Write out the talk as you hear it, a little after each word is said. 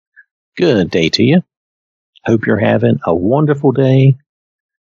Good day to you. Hope you're having a wonderful day.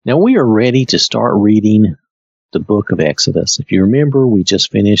 Now we are ready to start reading the book of Exodus. If you remember, we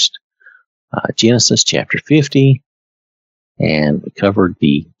just finished Genesis chapter 50, and we covered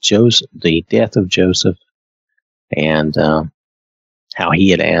the death of Joseph, and how he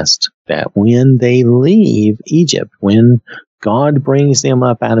had asked that when they leave Egypt, when God brings them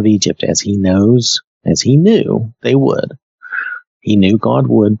up out of Egypt, as he knew they would. He knew God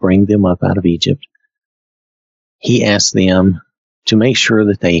would bring them up out of Egypt. He asked them to make sure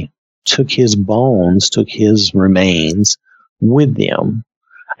that they took his remains with them.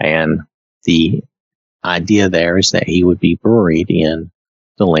 And the idea there is that he would be buried in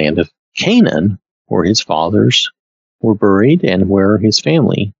the land of Canaan, where his fathers were buried and where his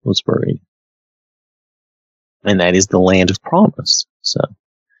family was buried. And that is the land of promise.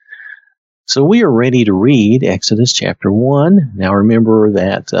 So we are ready to read Exodus chapter 1. Now remember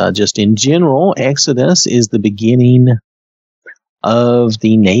that just in general, Exodus is the beginning of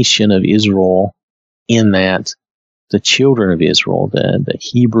the nation of Israel, in that the children of Israel, the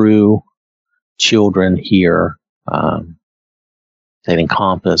Hebrew children here, that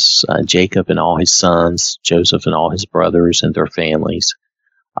encompass Jacob and all his sons, Joseph and all his brothers and their families.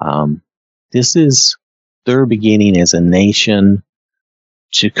 This is their beginning as a nation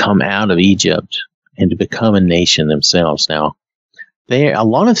to come out of Egypt and to become a nation themselves. Now, a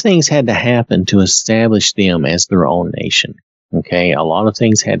lot of things had to happen to establish them as their own nation. Okay, a lot of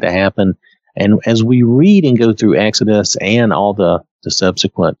things had to happen. And as we read and go through Exodus and all the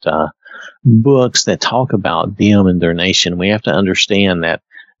subsequent books that talk about them and their nation, we have to understand that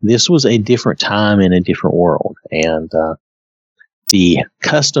this was a different time in a different world. And the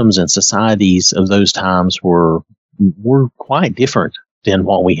customs and societies of those times were quite different than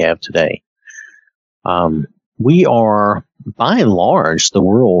what we have today. We are, by and large, the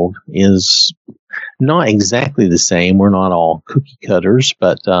world is not exactly the same. We're not all cookie cutters,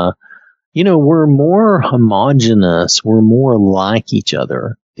 but, we're more homogenous. We're more like each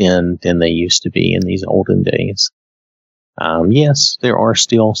other than they used to be in these olden days. Yes, there are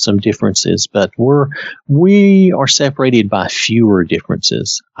still some differences, but we are separated by fewer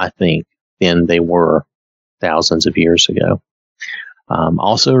differences, I think, than they were thousands of years ago.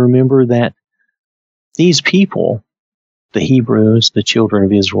 Also remember that these people, the Hebrews, the children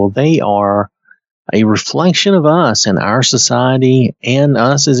of Israel, they are a reflection of us and our society and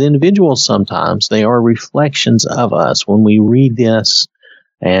us as individuals sometimes. They are reflections of us. When we read this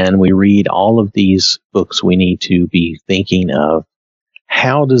and we read all of these books, we need to be thinking of,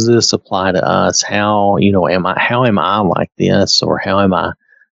 how does this apply to us? How am I like this? Or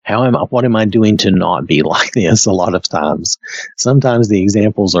what am I doing to not be like this? A lot of times, sometimes the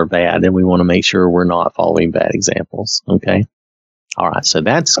examples are bad and we want to make sure we're not following bad examples. Okay. All right. So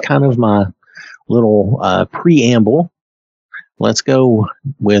that's kind of my little preamble. Let's go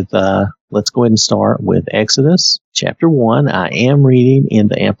ahead and start with Exodus chapter 1. I am reading in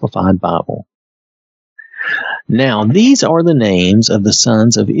the Amplified Bible. Now, these are the names of the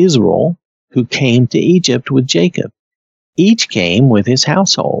sons of Israel who came to Egypt with Jacob. Each came with his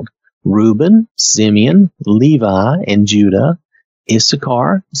household: Reuben, Simeon, Levi, and Judah,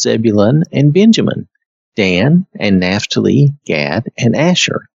 Issachar, Zebulun, and Benjamin, Dan and Naphtali, Gad, and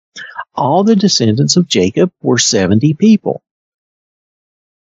Asher. All the descendants of Jacob were 70 people.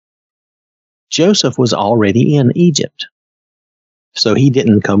 Joseph was already in Egypt, so he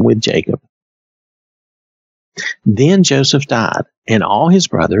didn't come with Jacob. Then Joseph died, and all his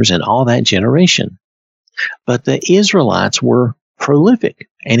brothers and all that generation. But the Israelites were prolific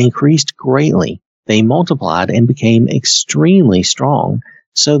and increased greatly. They multiplied and became extremely strong,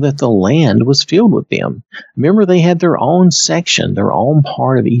 so that the land was filled with them. Remember, they had their own section, their own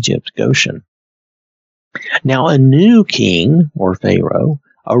part of Egypt, Goshen. Now a new king, or Pharaoh,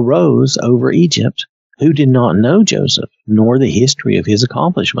 arose over Egypt, who did not know Joseph, nor the history of his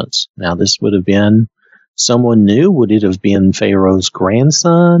accomplishments. Now this would have been someone new. Would it have been Pharaoh's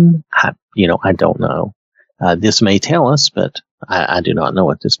grandson? I don't know. This may tell us, but I do not know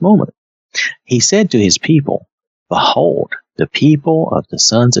at this moment. He said to his people, "Behold, the people of the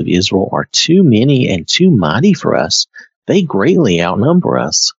sons of Israel are too many and too mighty for us. They greatly outnumber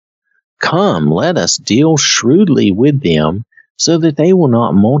us. Come, let us deal shrewdly with them, so that they will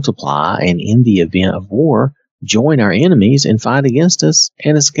not multiply, and in the event of war, join our enemies and fight against us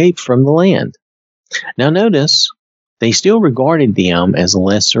and escape from the land." Now notice, they still regarded them as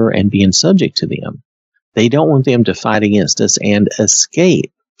lesser and being subject to them. They don't want them to fight against us and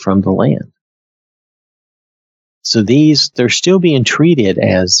escape from the land. So they're still being treated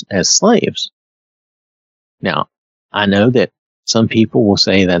as slaves. Now, I know that some people will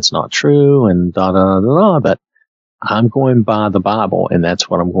say that's not true and da da da da, but I'm going by the Bible, and that's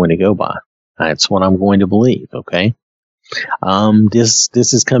what I'm going to go by. That's what I'm going to believe. Okay. This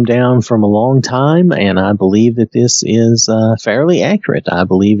has come down from a long time, and I believe that this is fairly accurate. I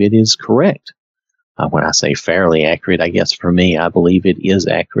believe it is correct. When I say fairly accurate, I guess for me, I believe it is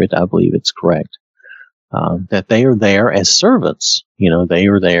accurate. I believe it's correct. That they are there as servants. They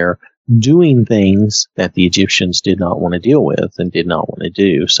are there doing things that the Egyptians did not want to deal with and did not want to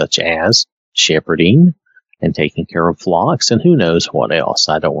do, such as shepherding and taking care of flocks and who knows what else.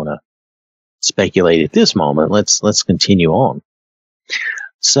 I don't want to speculate at this moment. Let's continue on.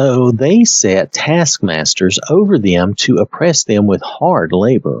 So they set taskmasters over them to oppress them with hard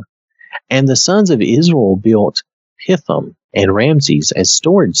labor. And the sons of Israel built Pithom and Ramses as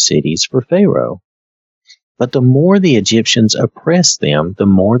storage cities for Pharaoh. But the more the Egyptians oppressed them, the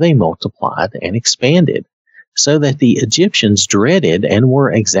more they multiplied and expanded, so that the Egyptians dreaded and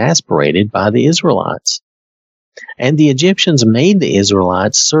were exasperated by the Israelites. And the Egyptians made the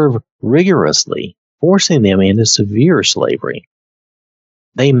Israelites serve rigorously, forcing them into severe slavery.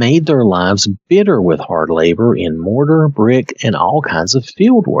 They made their lives bitter with hard labor in mortar, brick, and all kinds of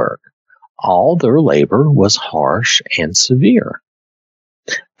field work. All their labor was harsh and severe.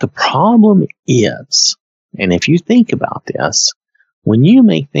 The problem is, and if you think about this, when you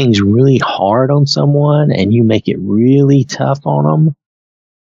make things really hard on someone and you make it really tough on them,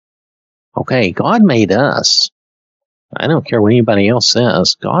 okay, God made us. I don't care what anybody else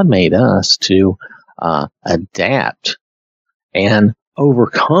says. God made us to adapt and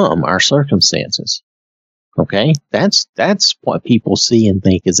overcome our circumstances. Okay, that's what people see and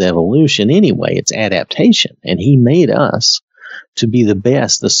think is evolution anyway. It's adaptation, and He made us to be the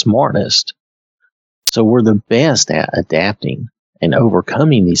best, the smartest. So we're the best at adapting and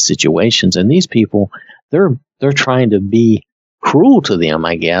overcoming these situations. And these people, they're trying to be cruel to them,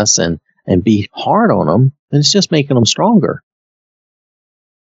 I guess, and be hard on them. And it's just making them stronger.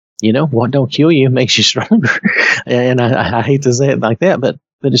 What don't kill you makes you stronger. And I hate to say it like that, but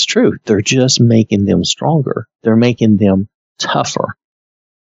it's true. They're just making them stronger. They're making them tougher.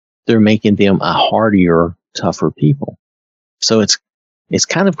 They're making them a hardier, tougher people. So it's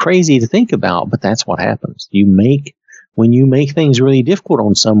kind of crazy to think about, but that's what happens. When you make things really difficult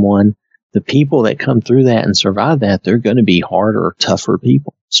on someone, the people that come through that and survive that, they're going to be harder, tougher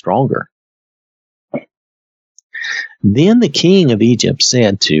people, stronger. Then the king of Egypt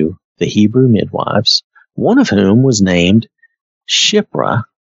said to the Hebrew midwives, one of whom was named Shiphrah,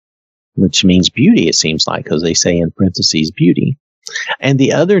 which means beauty, it seems like, because they say in parentheses beauty, and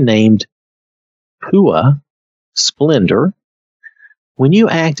the other named Puah, splendor. When you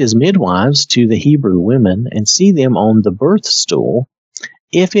act as midwives to the Hebrew women and see them on the birth stool,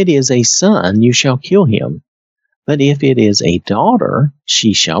 if it is a son, you shall kill him. But if it is a daughter,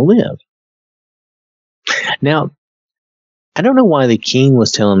 she shall live. Now, I don't know why the king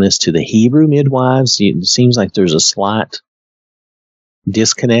was telling this to the Hebrew midwives. It seems like there's a slight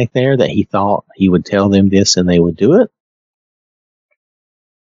disconnect there, that he thought he would tell them this and they would do it.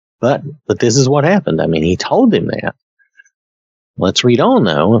 But this is what happened. I mean, he told them that. Let's read on,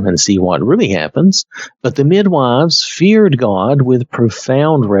 though, and see what really happens. But the midwives feared God with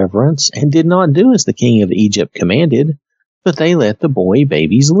profound reverence and did not do as the king of Egypt commanded, but they let the boy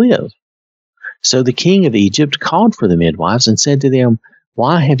babies live. So the king of Egypt called for the midwives and said to them,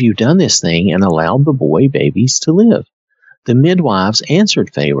 why have you done this thing and allowed the boy babies to live? The midwives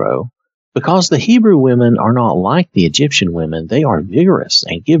answered Pharaoh, because the Hebrew women are not like the Egyptian women. They are vigorous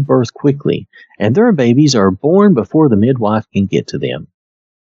and give birth quickly, and their babies are born before the midwife can get to them.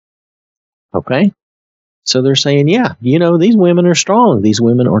 Okay? So they're saying, yeah, these women are strong. These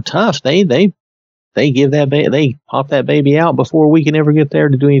women are tough. They give that they pop that baby out before we can ever get there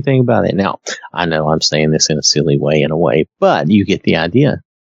to do anything about it. Now, I know I'm saying this in a silly way, but you get the idea.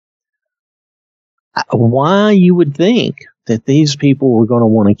 Why you would think that these people were going to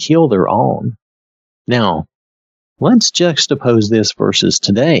want to kill their own. Now, let's juxtapose this versus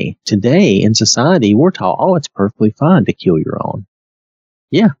today. Today, in society, we're taught, it's perfectly fine to kill your own.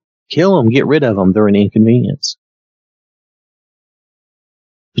 Yeah, kill them, get rid of them. They're an inconvenience.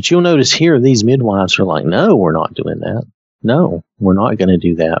 But you'll notice here, these midwives are like, no, we're not doing that. No, we're not going to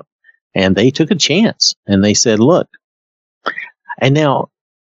do that. And they took a chance, and they said, look. And now,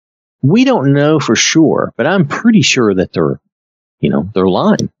 we don't know for sure, but I'm pretty sure that they're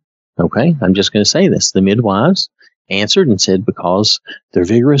lying. Okay, I'm just going to say this. The midwives answered and said, because they're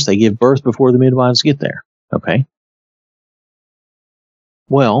vigorous, they give birth before the midwives get there. Okay.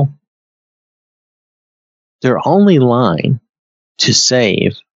 Well, they're only lying to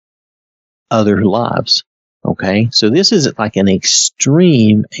save other lives. Okay, so this is like an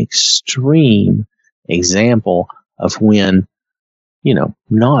extreme example of when,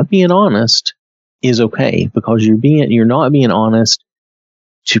 not being honest is okay, because you're not being honest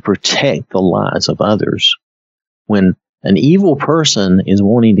to protect the lives of others. When an evil person is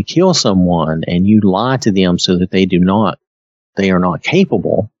wanting to kill someone and you lie to them so that they are not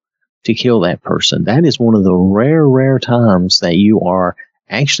capable to kill that person, that is one of the rare times that you are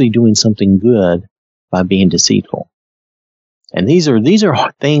actually doing something good by being deceitful. And these are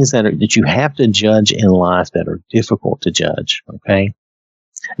things that you have to judge in life that are difficult to judge. Okay.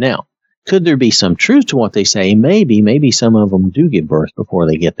 Now, could there be some truth to what they say? Maybe some of them do give birth before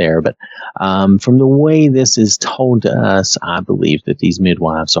they get there. But from the way this is told to us, I believe that these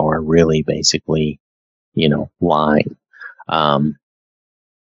midwives are really basically, lying.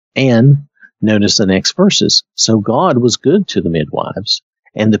 And notice the next verses. So God was good to the midwives,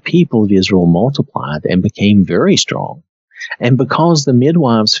 and the people of Israel multiplied and became very strong. And because the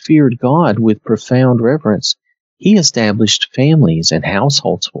midwives feared God with profound reverence, he established families and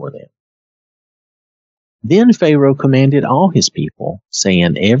households for them. Then Pharaoh commanded all his people,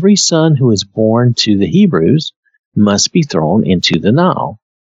 saying, every son who is born to the Hebrews must be thrown into the Nile,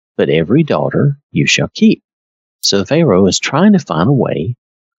 but every daughter you shall keep. So Pharaoh is trying to find a way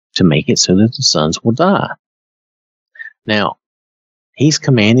to make it so that the sons will die. Now, he's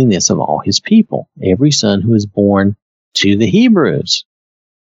commanding this of all his people, every son who is born to the Hebrews.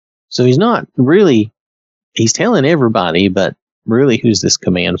 So he's telling everybody, but really, who's this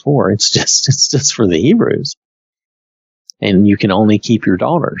command for? It's just for the Hebrews. And you can only keep your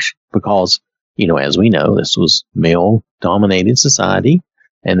daughters because, as we know, this was male-dominated society,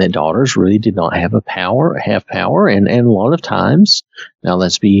 and that daughters really did not have power. And a lot of times, now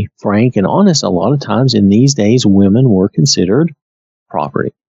let's be frank and honest, a lot of times in these days, women were considered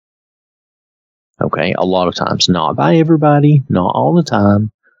property. Okay, a lot of times. Not by everybody, not all the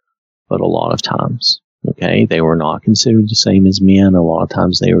time, but a lot of times. Okay, they were not considered the same as men. A lot of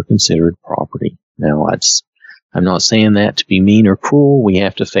times they were considered property. Now, I'm not saying that to be mean or cruel. We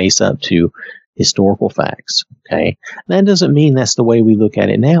have to face up to historical facts. Okay, that doesn't mean that's the way we look at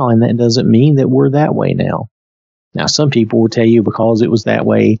it now, and that doesn't mean that we're that way now. Now, some people will tell you because it was that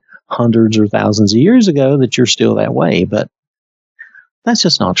way hundreds or thousands of years ago that you're still that way, but that's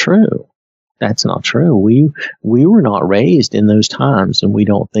just not true. That's not true. We were not raised in those times, and we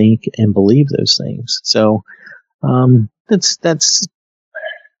don't think and believe those things. So that's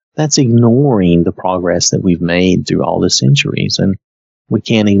ignoring the progress that we've made through all the centuries, and we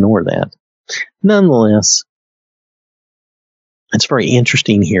can't ignore that. Nonetheless, it's very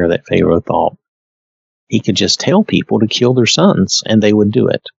interesting here that Pharaoh thought he could just tell people to kill their sons, and they would do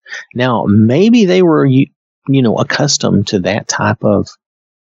it. Now, maybe they were, accustomed to that type of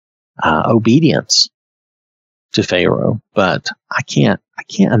obedience to Pharaoh, but I can't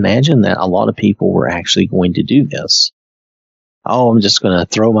imagine that a lot of people were actually going to do this. Oh, I'm just going to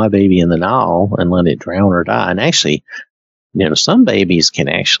throw my baby in the Nile and let it drown or die. And actually, some babies can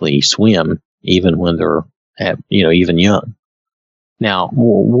actually swim even when they're even young. Now,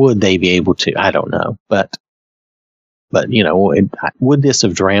 would they be able to? I don't know, but would this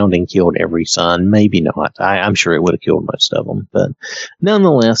have drowned and killed every son? Maybe not. I'm sure it would have killed most of them. But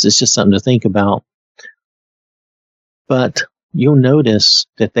nonetheless, it's just something to think about. But you'll notice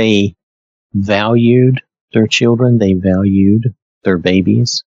that they valued their children. They valued their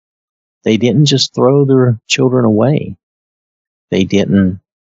babies. They didn't just throw their children away. They didn't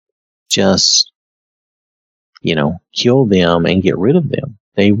just, kill them and get rid of them.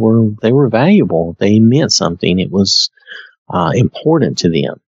 They were valuable. They meant something. It was important to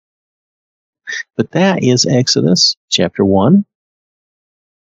them. But that is Exodus chapter 1.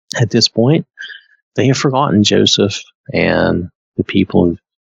 At this point, they have forgotten Joseph and the people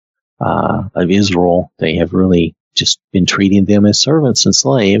of Israel. They have really just been treating them as servants and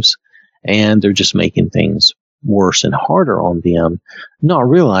slaves, and they're just making things worse and harder on them, not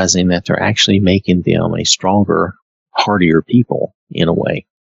realizing that they're actually making them a stronger, hardier people in a way.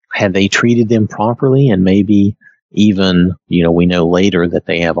 Had they treated them properly, and maybe even, we know later that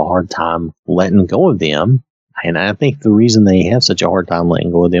they have a hard time letting go of them. And I think the reason they have such a hard time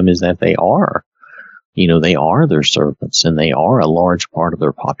letting go of them is that they are their servants, and they are a large part of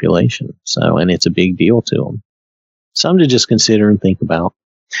their population. So, and it's a big deal to them. Something to just consider and think about.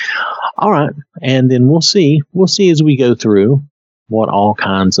 All right. And then we'll see as we go through what all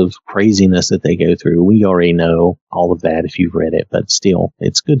kinds of craziness that they go through. We already know all of that if you've read it, but still,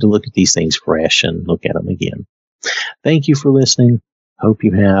 it's good to look at these things fresh and look at them again. Thank you for listening. Hope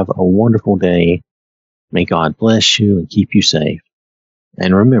you have a wonderful day. May God bless you and keep you safe.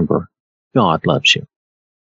 And remember, God loves you.